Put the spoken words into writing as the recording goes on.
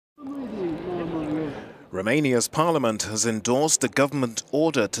Romania's parliament has endorsed a government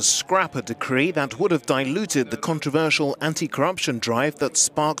order to scrap a decree that would have diluted the controversial anti-corruption drive that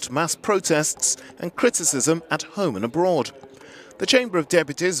sparked mass protests and criticism at home and abroad. The Chamber of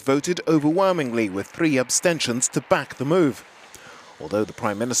Deputies voted overwhelmingly with 3 abstentions to back the move. Although the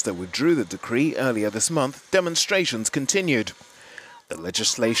Prime Minister withdrew the decree earlier this month, demonstrations continued. The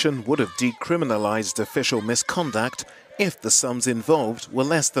legislation would have decriminalised official misconduct if the sums involved were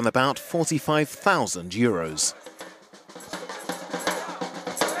less than about €45,000.